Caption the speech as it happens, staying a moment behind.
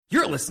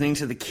You're listening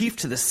to the Keefe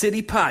to the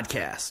City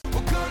podcast. We're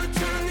gonna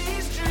turn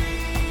these dreams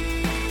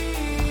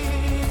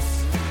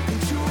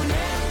into an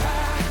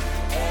empire,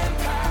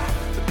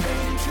 the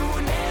pain into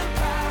an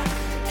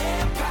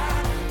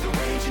empire, the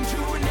rage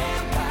into an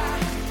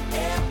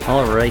empire.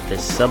 All right, the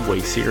Subway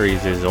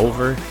Series is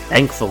over.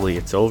 Thankfully,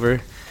 it's over.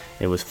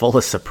 It was full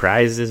of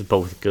surprises,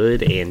 both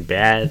good and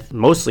bad.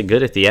 Mostly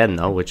good at the end,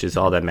 though, which is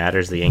all that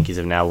matters. The Yankees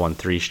have now won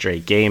 3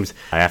 straight games.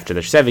 After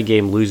their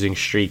 7-game losing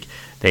streak,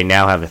 they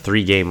now have a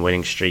 3-game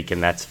winning streak,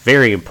 and that's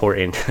very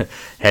important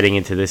heading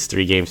into this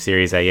 3-game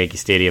series at Yankee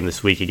Stadium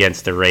this week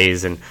against the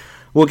Rays. And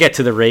we'll get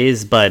to the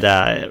Rays, but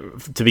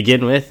to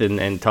begin with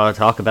and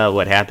talk about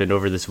what happened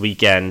over this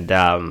weekend,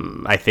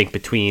 I think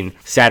between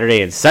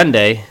Saturday and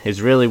Sunday is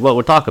really what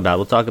we'll talk about.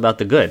 We'll talk about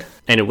the good.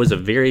 And it was a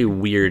very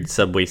weird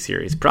Subway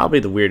Series, probably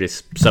the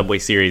weirdest Subway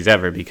Series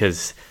ever,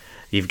 because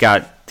you've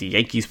got the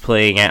Yankees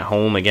playing at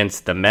home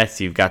against the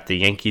Mets. You've got the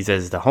Yankees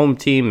as the home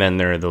team, and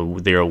they're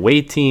their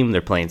away team.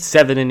 They're playing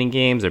 7-inning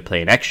games. They're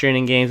playing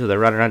extra-inning games with a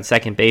runner on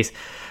second base.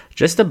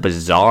 Just a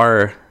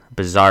bizarre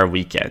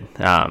weekend.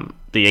 The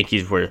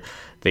Yankees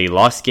they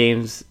lost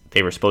games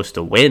they were supposed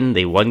to win.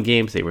 They won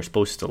games they were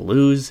supposed to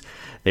lose.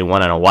 They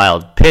won on a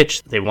wild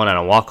pitch. They won on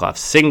a walk-off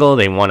single.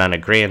 They won on a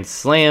grand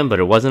slam,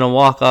 but it wasn't a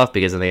walk-off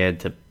because they had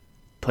to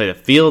play the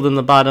field in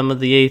the bottom of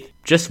the 8th.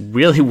 Just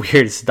really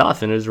weird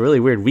stuff, and it was a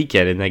really weird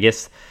weekend, and I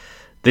guess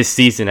this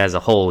season as a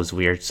whole is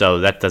weird, so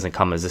that doesn't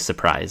come as a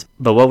surprise.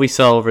 But what we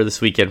saw over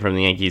this weekend from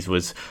the Yankees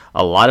was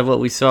a lot of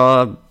what we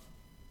saw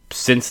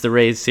since the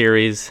Rays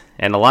series,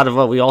 and a lot of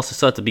what we also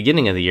saw at the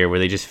beginning of the year, where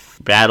they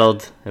just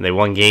battled and they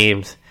won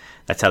games.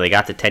 That's how they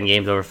got to 10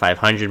 games over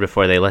 500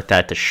 before they let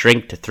that to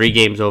shrink to 3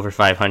 games over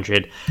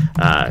 500.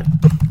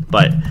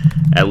 But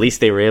at least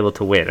they were able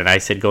to win. And I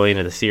said going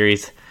into the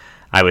series,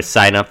 I would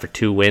sign up for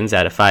 2 wins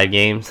out of 5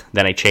 games.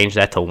 Then I changed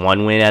that to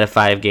 1 win out of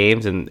 5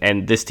 games.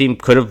 And this team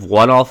could have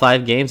won all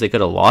 5 games. They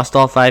could have lost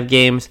all 5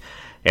 games.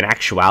 In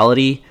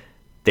actuality,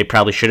 they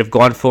probably should have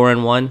gone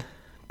 4-1.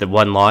 The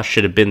one loss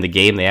should have been the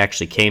game they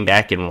actually came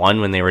back and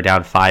won when they were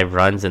down 5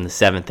 runs in the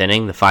 7th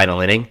inning, the final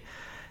inning.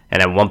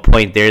 And at one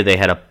point there, they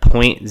had a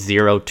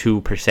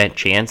 0.02%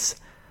 chance,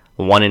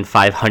 1 in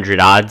 500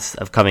 odds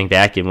of coming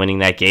back and winning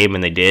that game,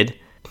 and they did.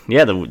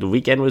 Yeah, the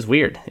weekend was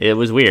weird. It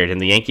was weird. And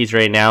the Yankees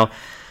right now,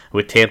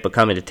 with Tampa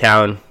coming to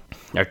town,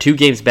 are 2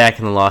 games back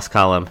in the loss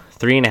column,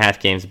 3.5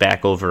 games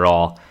back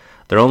overall.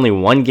 They're only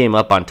 1 game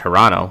up on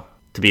Toronto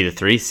to be the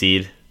 3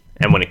 seed.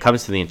 And when it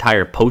comes to the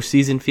entire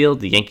postseason field,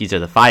 the Yankees are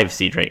the 5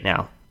 seed right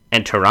now.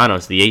 And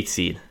Toronto's the 8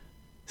 seed.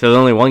 So they're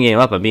only 1 game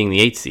up on being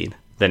the 8 seed.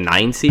 The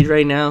 9 seed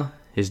right now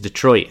is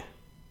Detroit.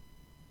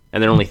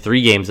 And they're only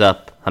 3 games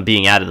up on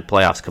being out of the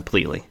playoffs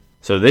completely.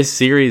 So this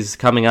series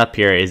coming up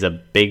here is a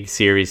big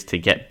series to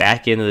get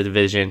back into the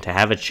division, to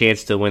have a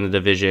chance to win the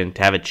division,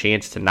 to have a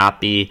chance to not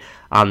be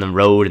on the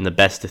road in the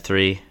best of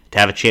 3, to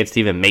have a chance to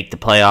even make the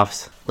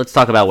playoffs. Let's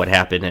talk about what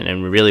happened,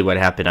 and really what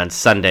happened on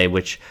Sunday,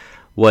 which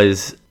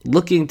was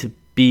looking to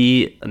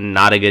be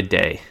not a good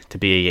day to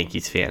be a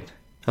Yankees fan.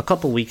 A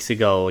couple weeks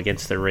ago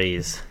against the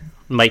Rays,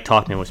 Mike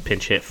Tauchman was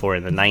pinch hit for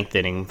in the 9th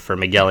inning for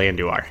Miguel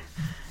Andujar.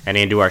 And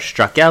Andujar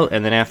struck out,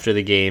 and then after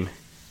the game,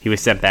 he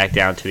was sent back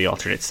down to the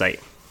alternate site.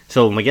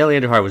 So Miguel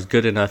Andujar was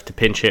good enough to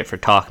pinch hit for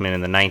Tauchman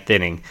in the 9th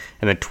inning,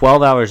 and then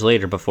 12 hours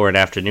later before an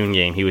afternoon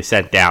game, he was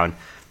sent down.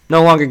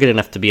 No longer good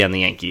enough to be on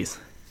the Yankees.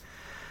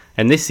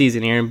 And this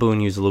season, Aaron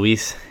Boone used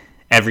Luis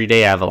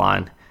Everyday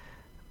Avalon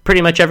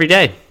pretty much every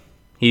day.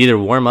 He'd either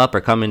warm up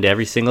or come into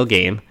every single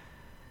game,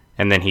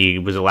 and then he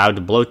was allowed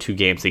to blow 2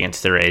 games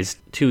against the Rays,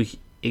 2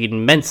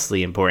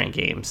 immensely important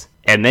games.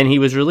 And then he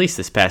was released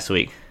this past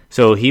week.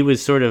 So he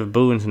was sort of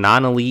Boone's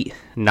non-elite,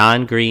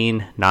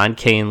 non-Green,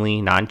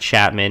 non-Canely,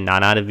 non-Chapman,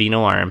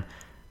 non-Ottavino arm,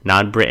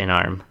 non-Britton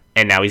arm,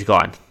 and now he's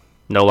gone.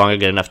 No longer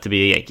good enough to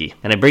be a Yankee.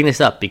 And I bring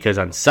this up because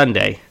on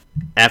Sunday,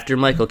 after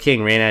Michael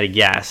King ran out of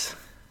gas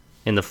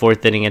in the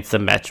 4th inning against the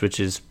Mets, which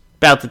is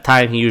about the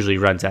time he usually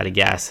runs out of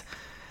gas,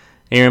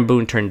 Aaron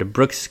Boone turned to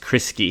Brooks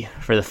Kriske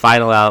for the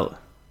final out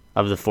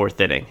of the 4th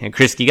inning. And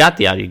Kriske got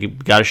the out. He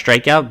got a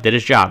strikeout, did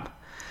his job.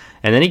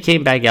 And then he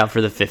came back out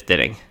for the 5th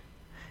inning.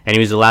 And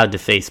he was allowed to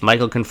face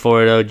Michael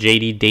Conforto,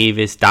 J.D.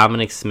 Davis,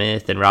 Dominic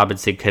Smith, and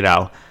Robinson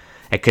Cano.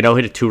 And Cano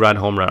hit a 2-run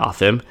home run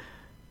off him.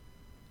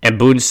 And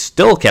Boone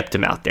still kept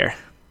him out there.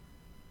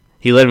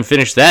 He let him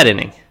finish that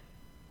inning.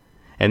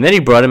 And then he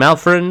brought him out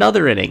for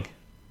another inning.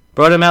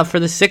 Brought him out for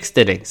the 6th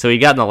inning. So he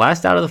got in the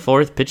last out of the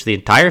 4th, pitched the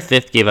entire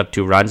 5th, gave up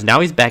 2 runs. Now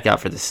he's back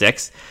out for the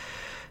 6th.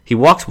 He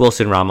walks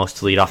Wilson Ramos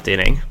to lead off the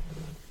inning.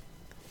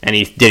 And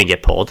he didn't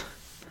get pulled.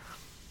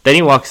 Then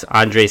he walks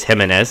Andres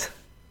Jimenez.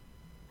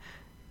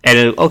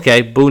 And,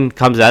 okay, Boone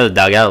comes out of the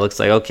dugout. It looks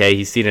like, okay,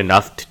 he's seen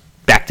enough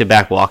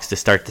back-to-back walks to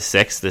start the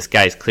 6th. This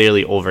guy's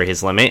clearly over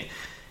his limit.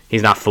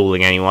 He's not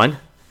fooling anyone.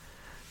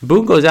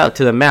 Boone goes out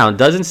to the mound,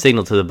 doesn't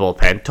signal to the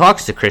bullpen,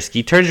 talks to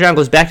Kriske, turns around,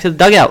 goes back to the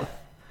dugout.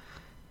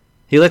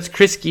 He lets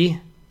Kriske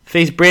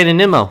face Brandon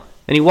Nimmo,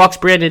 and he walks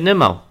Brandon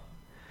Nimmo.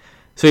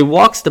 So he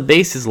walks the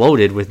bases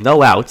loaded with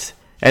no outs,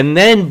 and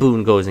then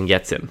Boone goes and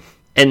gets him.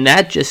 And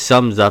that just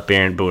sums up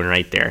Aaron Boone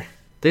right there.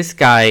 This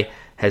guy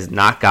has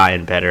not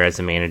gotten better as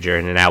a manager,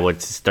 and now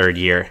it's his third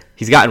year.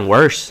 He's gotten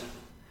worse.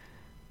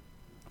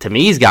 To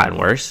me, he's gotten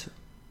worse.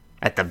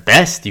 At the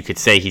best, you could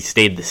say he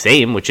stayed the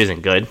same, which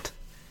isn't good.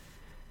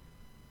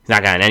 He's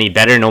not gotten any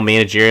better. No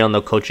managerial,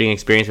 no coaching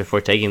experience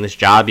before taking this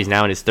job. He's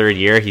now in his third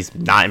year. He's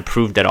not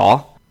improved at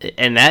all.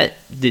 And that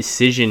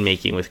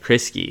decision-making with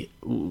Kriske,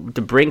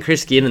 to bring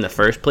Kriske in the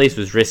first place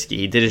was risky.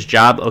 He did his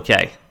job,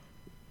 okay.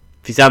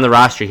 If he's on the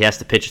roster, he has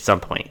to pitch at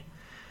some point.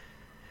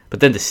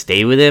 But then to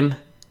stay with him,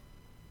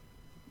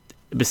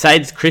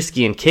 besides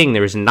Kriske and King,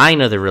 there was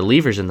 9 other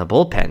relievers in the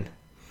bullpen.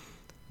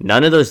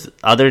 None of those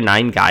other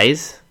 9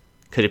 guys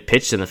could have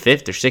pitched in the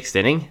 5th or 6th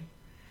inning.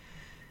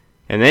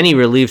 And then he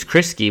relieves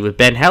Kriske with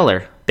Ben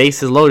Heller.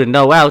 Bases loaded,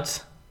 no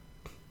outs.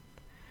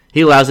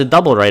 He allows a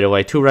double right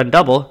away, 2-run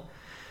double.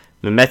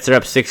 The Mets are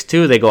up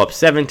 6-2. They go up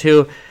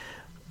 7-2.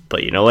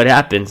 But you know what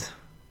happens?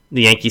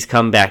 The Yankees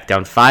come back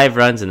down 5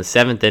 runs in the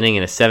 7th inning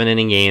in a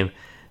 7-inning game.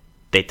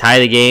 They tie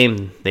the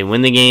game. They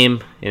win the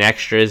game in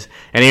extras.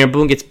 And Aaron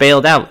Boone gets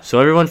bailed out. So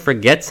everyone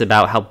forgets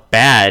about how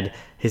bad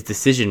his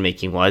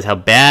decision-making was, how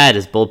bad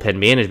his bullpen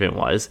management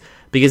was,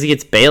 because he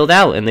gets bailed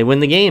out and they win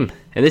the game.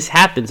 And this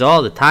happens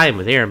all the time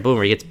with Aaron Boone,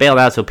 where he gets bailed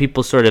out, so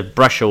people sort of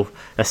brush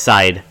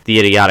aside the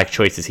idiotic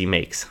choices he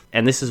makes.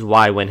 And this is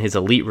why when his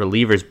elite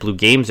relievers blew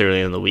games early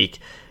in the week,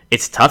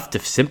 it's tough to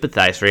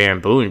sympathize for Aaron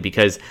Boone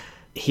because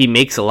he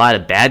makes a lot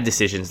of bad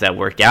decisions that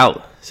work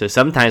out. So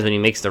sometimes when he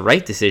makes the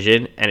right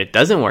decision and it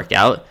doesn't work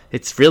out,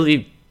 it's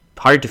really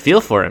hard to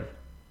feel for him.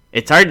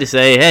 It's hard to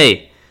say,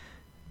 hey,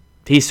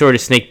 he's sort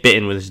of snake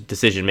bitten with his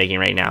decision making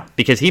right now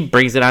because he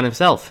brings it on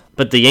himself.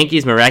 But the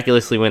Yankees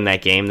miraculously win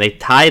that game. They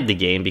tied the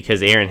game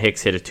because Aaron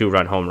Hicks hit a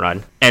 2-run home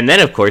run. And then,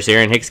 of course,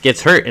 Aaron Hicks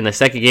gets hurt in the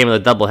second game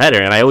of the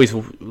doubleheader. And I always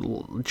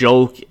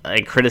joke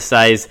and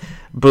criticize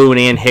Boone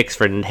and Hicks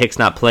for Hicks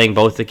not playing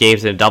both the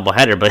games in a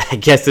doubleheader. But I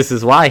guess this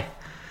is why.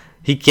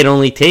 He can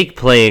only take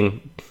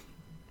playing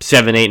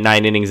 7, 8,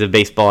 9 innings of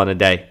baseball in a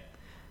day,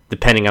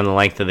 depending on the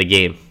length of the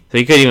game. So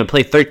he couldn't even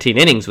play 13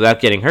 innings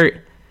without getting hurt.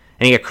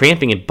 And he got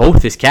cramping in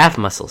both his calf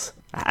muscles.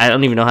 I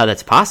don't even know how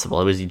that's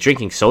possible. Was he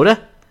drinking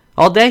soda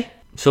all day?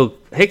 So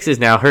Hicks is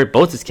now hurt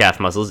both his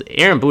calf muscles.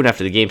 Aaron Boone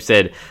after the game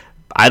said,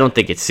 I don't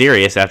think it's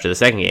serious after the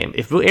second game.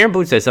 If Aaron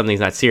Boone says something's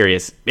not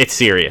serious, it's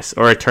serious.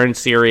 Or it turns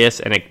serious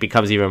and it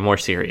becomes even more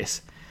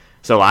serious.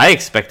 So I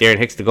expect Aaron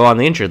Hicks to go on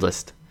the injured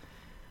list.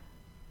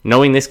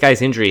 Knowing this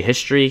guy's injury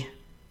history,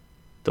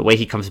 the way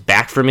he comes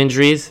back from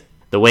injuries,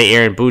 the way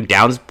Aaron Boone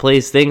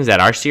downplays things that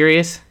are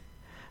serious.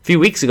 A few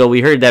weeks ago,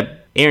 we heard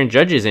that Aaron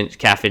Judge's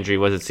calf injury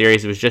wasn't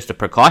serious. It was just a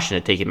precaution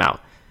to take him out.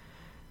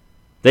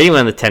 Then he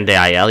went on the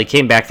 10-day IL. He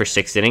came back for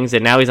 6 innings,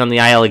 and now he's on the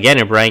IL again,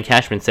 and Brian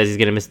Cashman says he's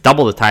going to miss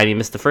double the time he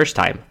missed the first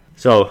time.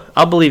 So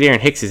I'll believe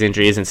Aaron Hicks'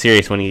 injury isn't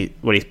serious when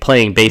he's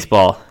playing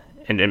baseball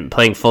and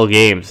playing full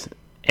games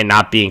and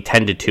not being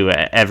tended to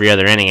every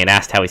other inning and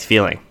asked how he's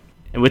feeling.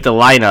 And with the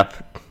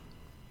lineup,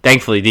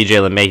 thankfully DJ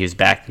LeMahieu's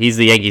back. He's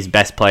the Yankees'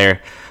 best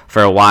player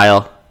for a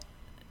while.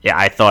 Yeah,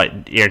 I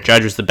thought Aaron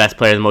Judge was the best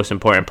player, the most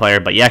important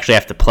player, but you actually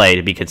have to play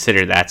to be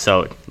considered that.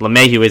 So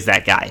LeMahieu is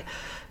that guy.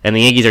 And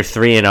the Yankees are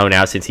 3-0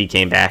 now since he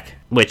came back,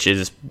 which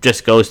is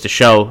just goes to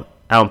show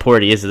how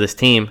important he is to this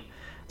team.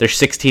 They're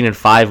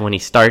 16-5 when he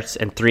starts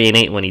and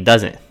 3-8 when he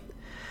doesn't.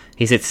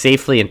 He's hit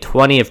safely in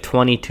 20 of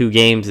 22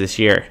 games this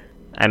year.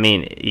 I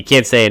mean, you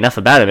can't say enough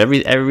about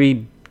him.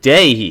 Every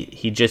day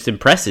he just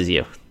impresses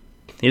you.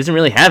 He doesn't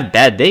really have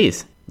bad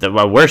days. The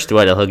worst,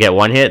 he'll get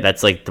 1 hit.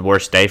 That's like the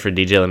worst day for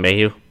DJ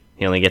LeMahieu.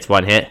 He only gets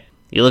 1 hit.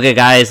 You look at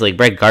guys like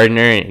Brett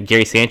Gardner and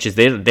Gary Sanchez,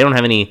 they don't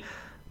have any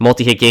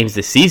multi-hit games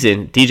this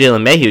season. DJ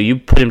LeMahieu, you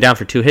put him down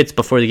for 2 hits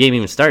before the game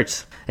even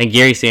starts. And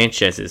Gary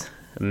Sanchez's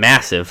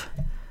massive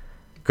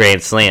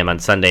grand slam on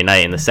Sunday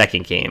night in the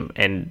second game.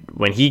 And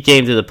when he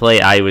came to the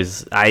plate, I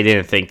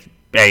didn't think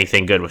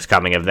anything good was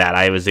coming of that.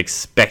 I was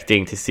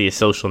expecting to see a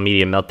social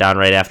media meltdown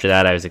right after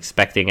that. I was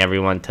expecting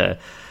everyone to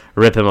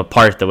rip him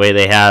apart the way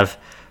they have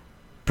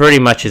pretty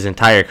much his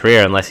entire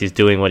career, unless he's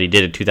doing what he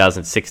did in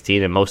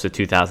 2016 and most of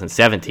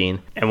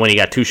 2017. And when he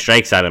got 2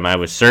 strikes on him, I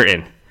was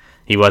certain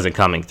he wasn't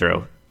coming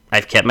through.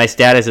 I've kept my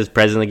status as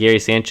president of the Gary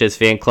Sanchez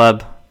fan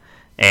club,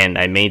 and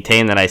I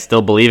maintain that I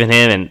still believe in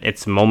him, and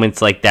it's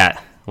moments like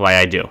that why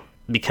I do,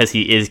 because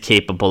he is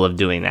capable of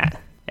doing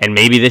that. And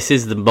maybe this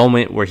is the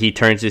moment where he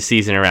turns his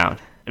season around.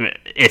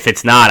 If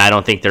it's not, I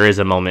don't think there is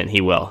a moment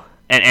he will.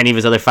 And any of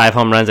his other 5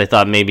 home runs, I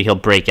thought maybe he'll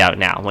break out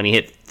now. When he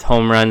hit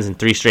home runs in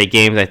 3 straight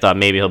games, I thought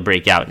maybe he'll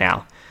break out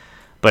now.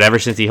 But ever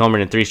since he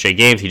homered in 3 straight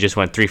games, he just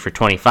went 3 for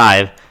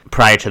 25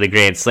 prior to the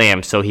Grand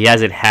Slam. So he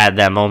hasn't had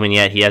that moment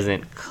yet. He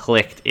hasn't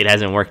clicked. It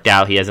hasn't worked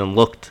out. He hasn't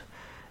looked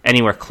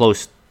anywhere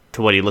close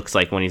to what he looks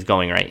like when he's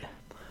going right.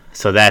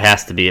 So that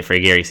has to be it for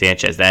Gary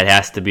Sanchez. That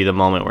has to be the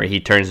moment where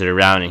he turns it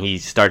around and he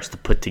starts to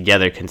put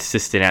together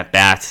consistent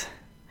at-bats.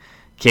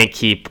 Can't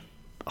keep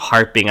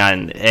harping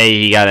on, hey,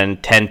 he got a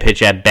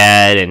 10-pitch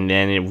at-bat and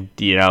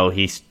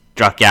he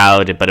struck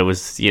out, but it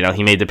was,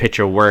 he made the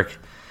pitcher work.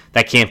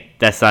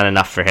 That's not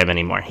enough for him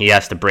anymore. He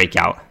has to break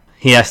out.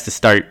 He has to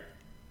start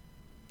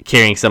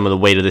carrying some of the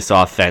weight of this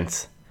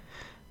offense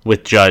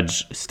with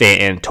Judge,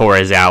 Stanton,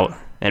 Torres out.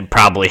 and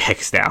probably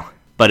Hicks now.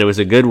 But it was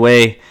a good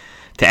way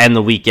to end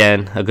the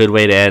weekend, a good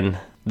way to end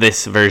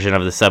this version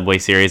of the Subway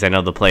Series. I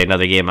know they'll play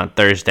another game on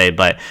Thursday,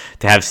 but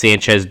to have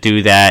Sanchez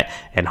do that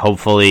and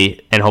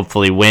hopefully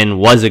win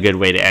was a good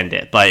way to end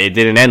it. But it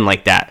didn't end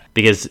like that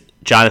because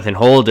Jonathan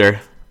Holder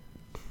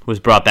was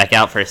brought back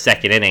out for a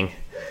second inning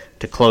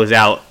to close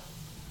out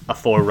a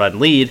 4-run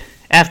lead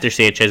after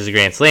Sanchez's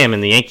grand slam,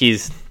 and the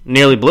Yankees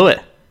nearly blew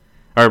it.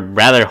 Or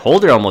rather,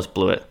 Holder almost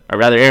blew it. Or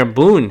rather, Aaron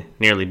Boone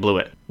nearly blew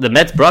it. The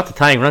Mets brought the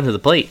tying run to the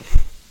plate.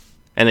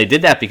 And they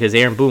did that because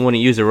Aaron Boone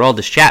wouldn't use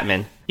Aroldis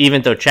Chapman,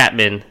 even though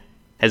Chapman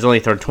has only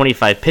thrown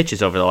 25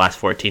 pitches over the last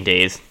 14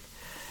 days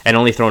and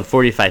only thrown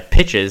 45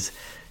 pitches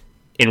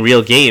in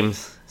real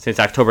games since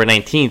October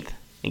 19th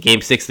in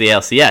Game 6 of the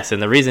LCS.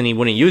 And the reason he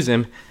wouldn't use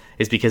him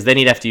is because then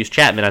he'd have to use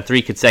Chapman on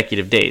 3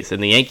 consecutive days.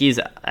 And the Yankees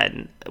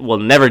will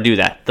never do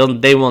that.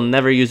 They will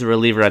never use a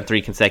reliever on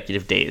 3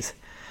 consecutive days.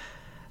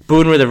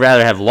 Boone would have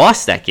rather have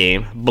lost that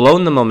game,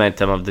 blown the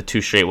momentum of the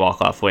 2 straight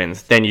walk-off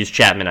wins, than use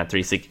Chapman on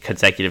 3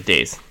 consecutive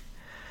days.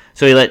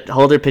 So he let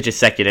Holder pitch his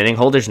second inning.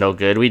 Holder's no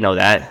good. We know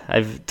that.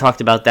 I've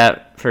talked about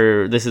that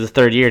this is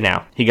the 3rd year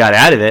now. He got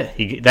out of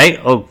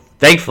it.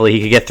 Thankfully,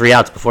 he could get 3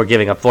 outs before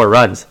giving up 4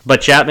 runs.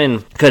 But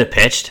Chapman could have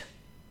pitched.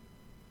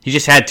 He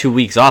just had 2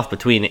 weeks off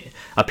between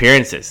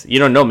appearances. You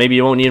don't know. Maybe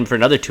you won't need him for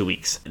another 2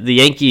 weeks. The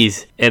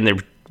Yankees and their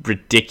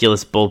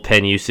ridiculous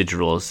bullpen usage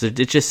rules,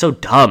 it's just so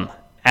dumb.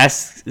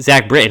 Ask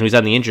Zach Britton, who's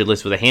on the injured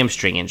list with a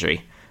hamstring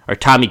injury, or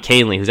Tommy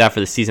Kahnle, who's out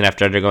for the season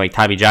after undergoing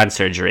Tommy John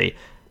surgery,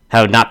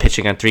 how not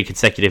pitching on 3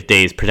 consecutive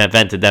days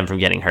prevented them from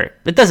getting hurt.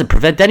 It doesn't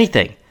prevent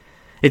anything.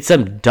 It's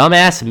some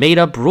dumbass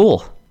made-up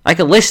rule. I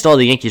could list all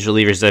the Yankees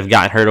relievers that have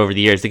gotten hurt over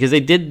the years because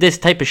they did this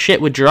type of shit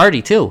with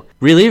Girardi too.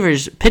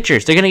 Relievers,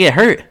 pitchers, they're going to get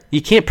hurt.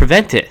 You can't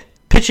prevent it.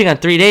 Pitching on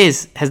 3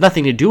 days has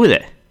nothing to do with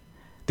it.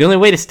 The only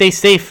way to stay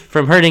safe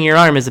from hurting your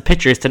arm as a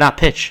pitcher is to not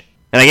pitch.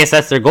 And I guess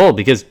that's their goal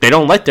because they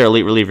don't let their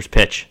elite relievers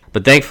pitch.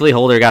 But thankfully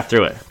Holder got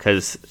through it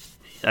because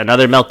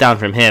another meltdown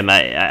from him.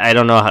 I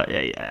don't know how.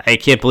 I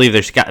can't believe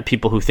there's got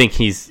people who think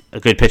he's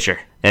a good pitcher.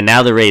 And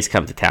now the Rays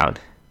come to town,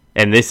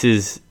 and this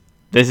is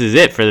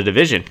it for the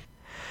division.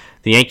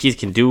 The Yankees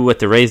can do what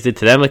the Rays did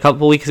to them a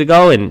couple weeks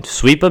ago and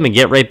sweep them and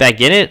get right back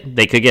in it.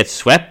 They could get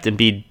swept and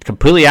be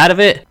completely out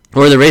of it,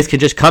 or the Rays could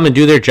just come and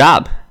do their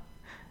job,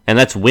 and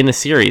that's win a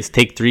series.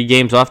 Take 3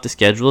 games off the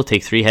schedule.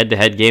 Take 3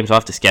 head-to-head games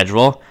off the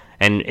schedule,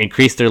 and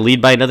increase their lead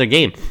by another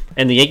game.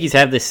 And the Yankees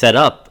have this set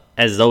up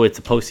as though it's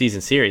a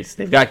postseason series.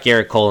 They've got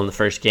Garrett Cole in the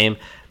first game.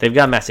 They've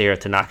got Masahiro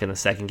Tanaka in the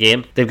second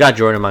game. They've got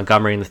Jordan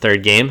Montgomery in the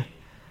third game.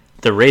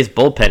 The Rays'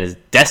 bullpen is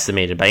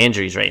decimated by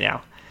injuries right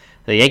now.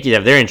 The Yankees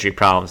have their injury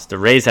problems. The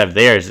Rays have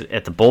theirs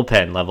at the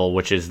bullpen level,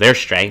 which is their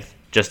strength,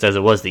 just as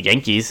it was the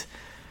Yankees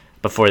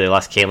before they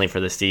lost Kahnle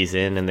for the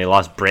season, and they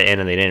lost Britton,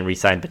 and they didn't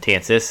re-sign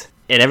Betances.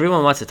 And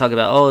everyone wants to talk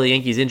about, the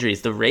Yankees'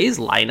 injuries. The Rays'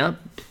 lineup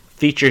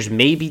features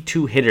maybe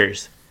 2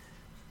 hitters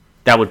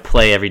that would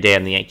play every day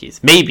on the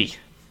Yankees. Maybe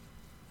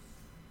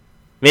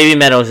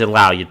Meadows and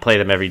Lau, you'd play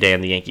them every day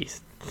on the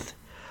Yankees.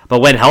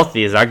 But when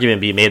healthy, his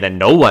argument be made that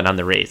no one on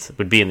the Rays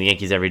would be in the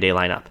Yankees' everyday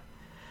lineup.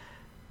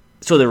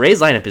 So the Rays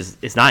lineup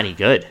is not any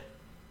good.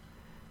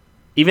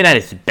 Even at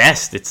its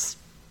best, it's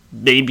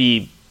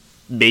maybe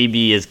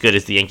as good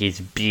as the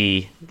Yankees'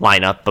 B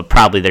lineup, but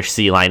probably their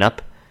C lineup.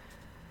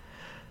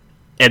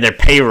 And their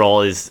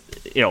payroll is,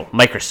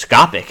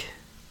 microscopic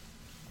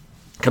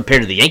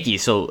compared to the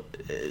Yankees. So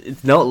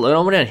no one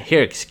want to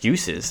hear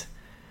excuses.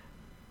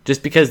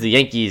 Just because the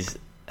Yankees'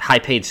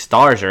 high-paid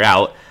stars are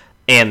out,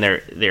 and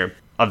their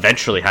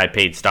eventually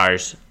high-paid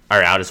stars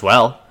are out as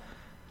well,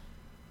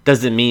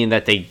 doesn't mean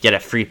that they get a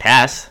free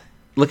pass.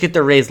 Look at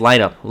the Rays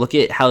lineup. Look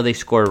at how they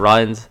score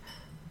runs.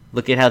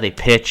 Look at how they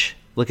pitch.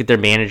 Look at their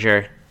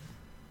manager.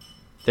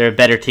 They're a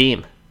better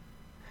team.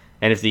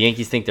 And if the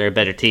Yankees think they're a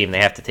better team,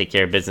 they have to take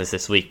care of business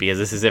this week because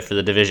this is it for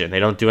the division. They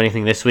don't do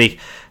anything this week,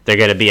 they're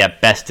going to be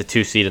at best a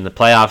 2 seed in the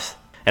playoffs,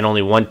 and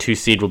only 1 2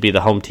 seed will be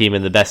the home team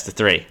in the best of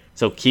 3.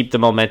 So keep the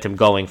momentum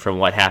going from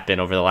what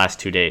happened over the last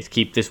 2 days.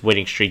 Keep this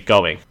winning streak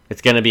going.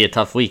 It's going to be a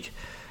tough week.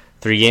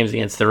 3 games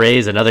against the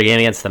Rays, another game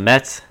against the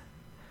Mets,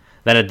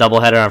 then a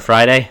doubleheader on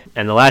Friday.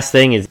 And the last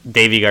thing is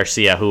Deivi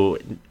Garcia, who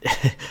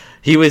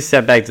he was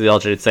sent back to the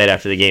alternate site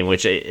after the game,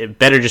 which it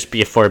better just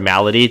be a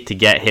formality to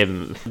get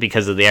him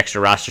because of the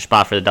extra roster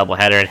spot for the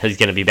doubleheader, and he's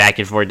going to be back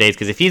in 4 days.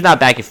 Because if he's not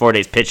back in 4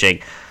 days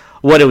pitching,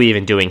 what are we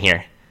even doing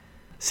here?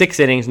 6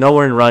 innings, no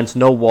earned runs,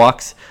 no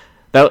walks.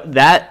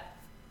 That,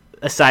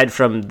 aside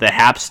from the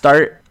Haps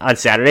start on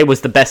Saturday,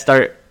 was the best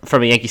start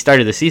from a Yankee start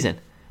of the season.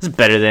 This is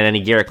better than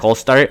any Garrett Cole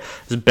start.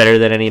 This is better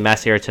than any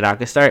Masahiro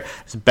Tanaka start.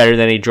 This is better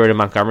than any Jordan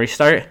Montgomery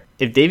start.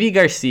 If Deivi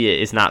Garcia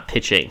is not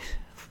pitching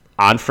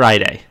on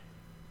Friday,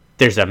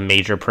 there's a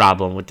major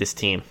problem with this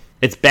team.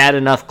 It's bad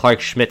enough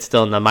Clark Schmidt's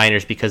still in the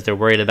minors because they're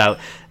worried about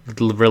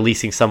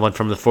releasing someone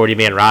from the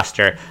 40-man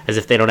roster as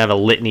if they don't have a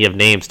litany of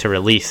names to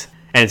release.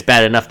 And it's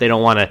bad enough they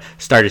don't want to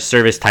start a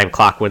service time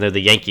clock when they're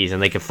the Yankees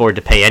and they can afford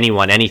to pay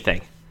anyone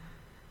anything.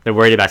 They're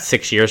worried about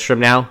 6 years from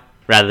now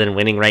rather than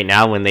winning right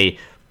now when they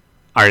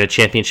are in a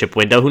championship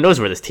window. Who knows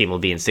where this team will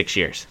be in 6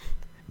 years?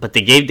 But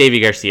they gave Deivi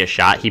Garcia a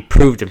shot. He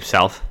proved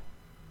himself.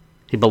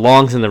 He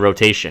belongs in the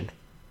rotation.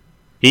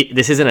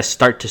 This isn't a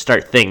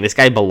start-to-start thing. This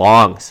guy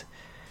belongs.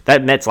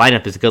 That Mets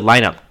lineup is a good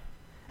lineup.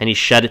 And he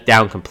shut it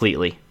down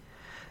completely.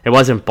 It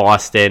wasn't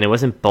Boston. It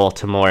wasn't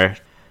Baltimore.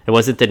 It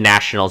wasn't the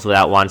Nationals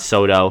without Juan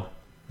Soto.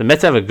 The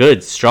Mets have a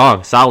good,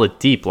 strong, solid,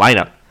 deep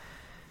lineup.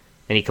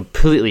 And he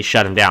completely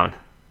shut him down.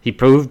 He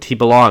proved he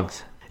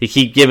belongs. You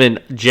keep giving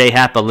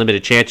J-Happ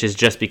unlimited chances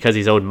just because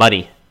he's owed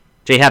money.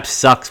 J-Happ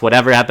sucks.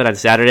 Whatever happened on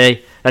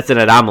Saturday, that's an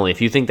anomaly.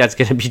 If you think that's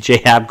going to be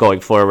J-Happ going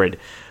forward,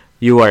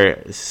 you are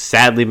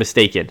sadly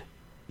mistaken.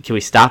 Can we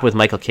stop with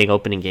Michael King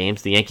opening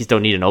games? The Yankees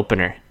don't need an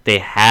opener. They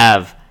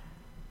have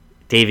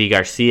Deivi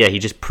Garcia. He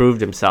just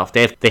proved himself.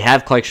 They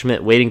have Clarke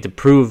Schmidt waiting to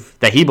prove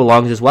that he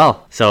belongs as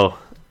well. So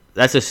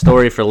that's a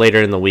story for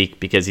later in the week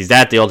because he's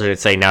at the alternate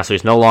site now, so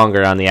he's no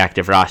longer on the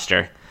active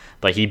roster.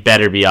 But he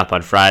better be up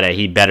on Friday.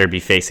 He better be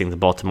facing the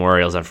Baltimore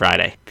Orioles on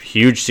Friday.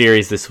 Huge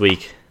series this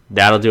week.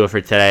 That'll do it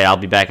for today. I'll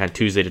be back on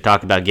Tuesday to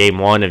talk about Game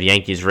 1 of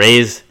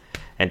Yankees-Rays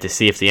and to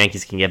see if the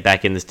Yankees can get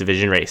back in this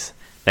division race.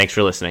 Thanks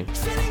for listening.